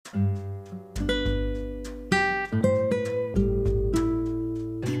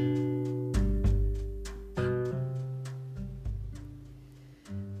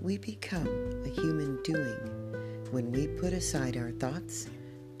aside our thoughts,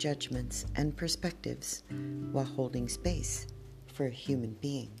 judgments, and perspectives while holding space for a human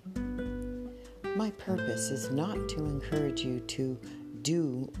being. My purpose is not to encourage you to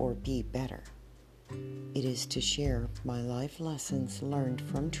do or be better. It is to share my life lessons learned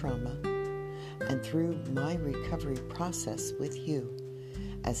from trauma and through my recovery process with you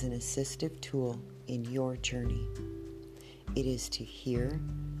as an assistive tool in your journey. It is to hear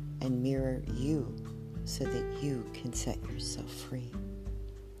and mirror you so that you can set yourself free.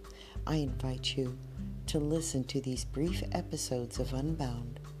 I invite you to listen to these brief episodes of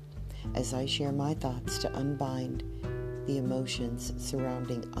Unbound as I share my thoughts to unbind the emotions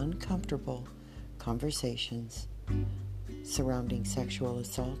surrounding uncomfortable conversations surrounding sexual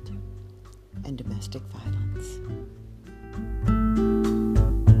assault and domestic violence.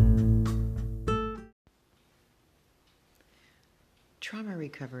 Trauma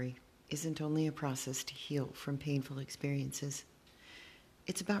recovery isn't only a process to heal from painful experiences.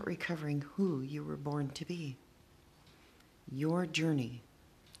 It's about recovering who you were born to be. Your journey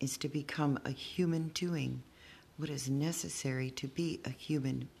is to become a human doing what is necessary to be a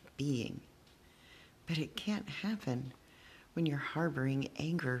human being. But it can't happen when you're harboring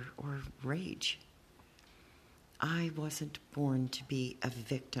anger or rage. I wasn't born to be a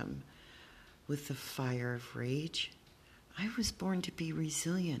victim with the fire of rage. I was born to be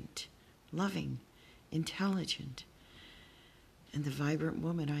resilient, loving, intelligent, and the vibrant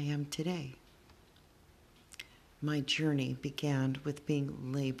woman I am today. My journey began with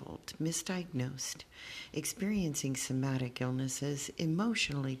being labeled, misdiagnosed, experiencing somatic illnesses,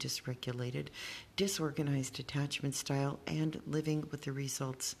 emotionally dysregulated, disorganized attachment style, and living with the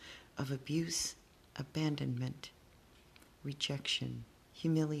results of abuse, abandonment, rejection,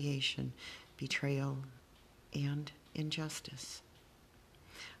 humiliation, betrayal, and injustice.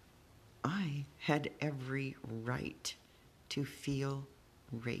 I had every right to feel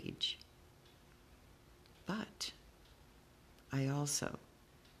rage. But I also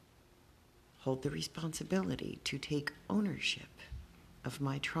hold the responsibility to take ownership of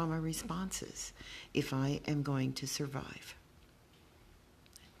my trauma responses if I am going to survive.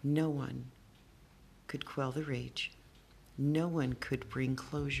 No one could quell the rage. No one could bring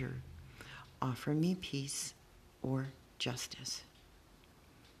closure, offer me peace or justice.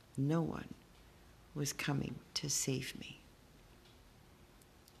 No one was coming to save me.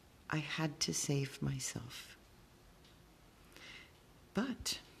 I had to save myself.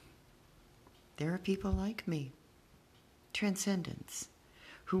 But there are people like me, transcendents,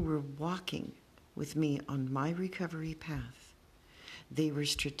 who were walking with me on my recovery path. They were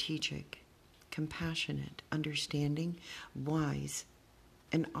strategic, compassionate, understanding, wise,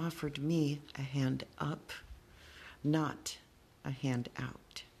 and offered me a hand up, not a hand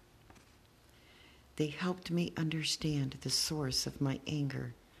out. They helped me understand the source of my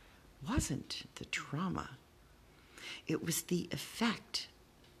anger wasn't the trauma. It was the effect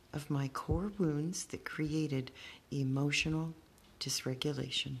of my core wounds that created emotional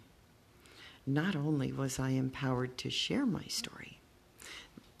dysregulation. Not only was I empowered to share my story,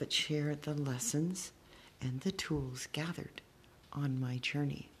 but share the lessons and the tools gathered on my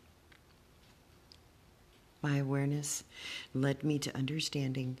journey. My awareness led me to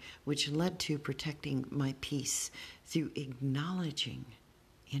understanding, which led to protecting my peace through acknowledging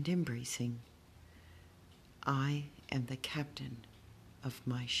and embracing. I am the captain of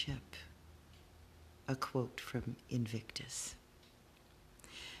my ship. A quote from Invictus.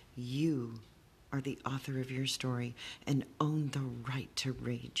 You are the author of your story and own the right to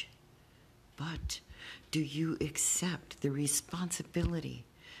rage. But do you accept the responsibility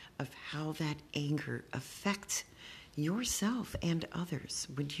of how that anger affects yourself and others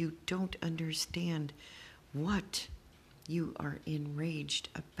when you don't understand what you are enraged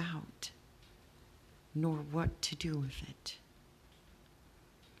about, nor what to do with it?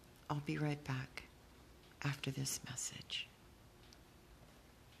 I'll be right back after this message.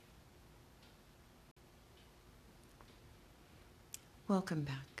 Welcome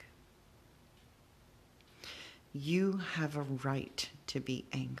back. You have a right to be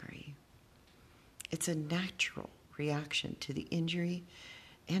angry. It's a natural reaction to the injury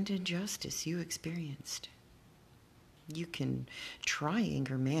and injustice you experienced. You can try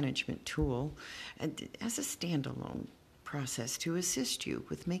anger management tool as a standalone process to assist you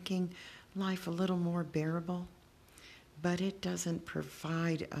with making life a little more bearable, but it doesn't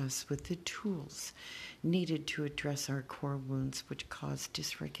provide us with the tools needed to address our core wounds, which cause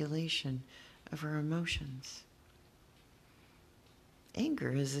dysregulation of our emotions.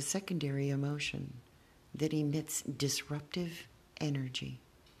 Anger is a secondary emotion that emits disruptive energy.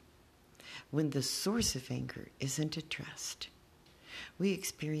 when the source of anger isn't addressed, we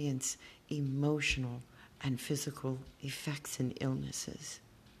experience emotional and physical effects and illnesses.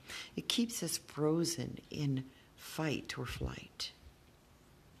 It keeps us frozen in fight or flight.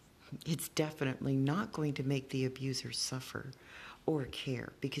 It's definitely not going to make the abuser suffer or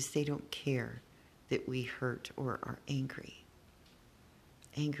care, because they don't care that we hurt or are angry.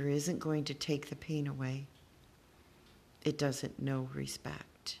 Anger isn't going to take the pain away. It doesn't know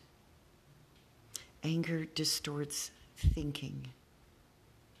respect. Anger distorts thinking,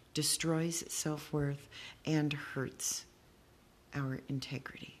 destroys self-worth, and hurts our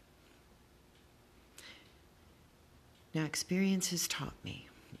integrity. Now, experience has taught me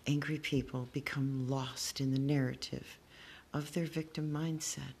angry people become lost in the narrative of their victim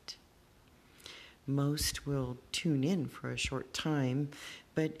mindset. Most will tune in for a short time,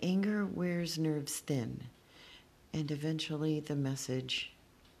 but anger wears nerves thin, and eventually the message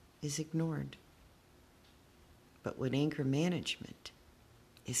is ignored. But when anger management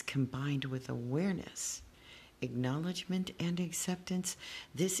is combined with awareness, acknowledgement, and acceptance,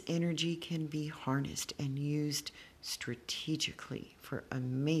 this energy can be harnessed and used strategically for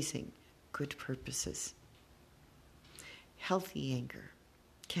amazing good purposes. Healthy anger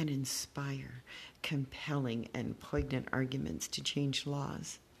can inspire compelling and poignant arguments to change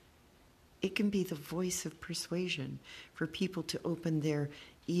laws. It can be the voice of persuasion for people to open their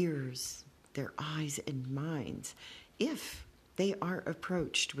ears, their eyes, and minds if they are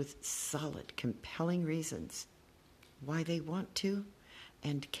approached with solid, compelling reasons why they want to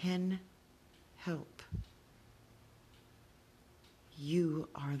and can help. You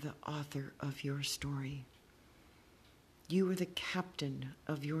are the author of your story. You are the captain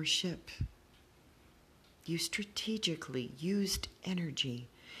of your ship. You strategically used energy,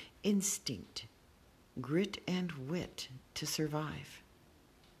 instinct, grit, and wit to survive.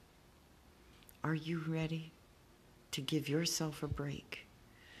 Are you ready to give yourself a break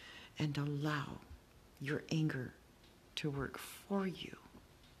and allow your anger to work for you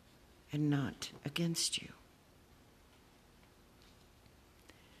and not against you?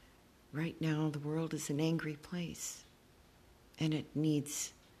 Right now, the world is an angry place, and it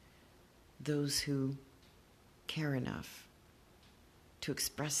needs those who care enough to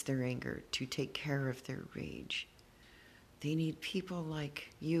express their anger, to take care of their rage. They need people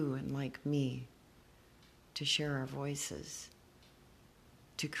like you and like me to share our voices,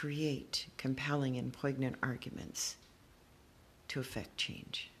 to create compelling and poignant arguments to effect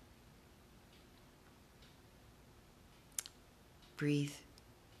change. Breathe,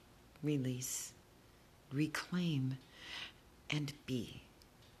 release, reclaim, and be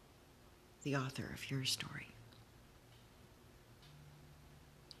the author of your story.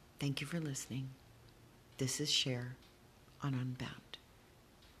 Thank you for listening. This is Cher on Unbound.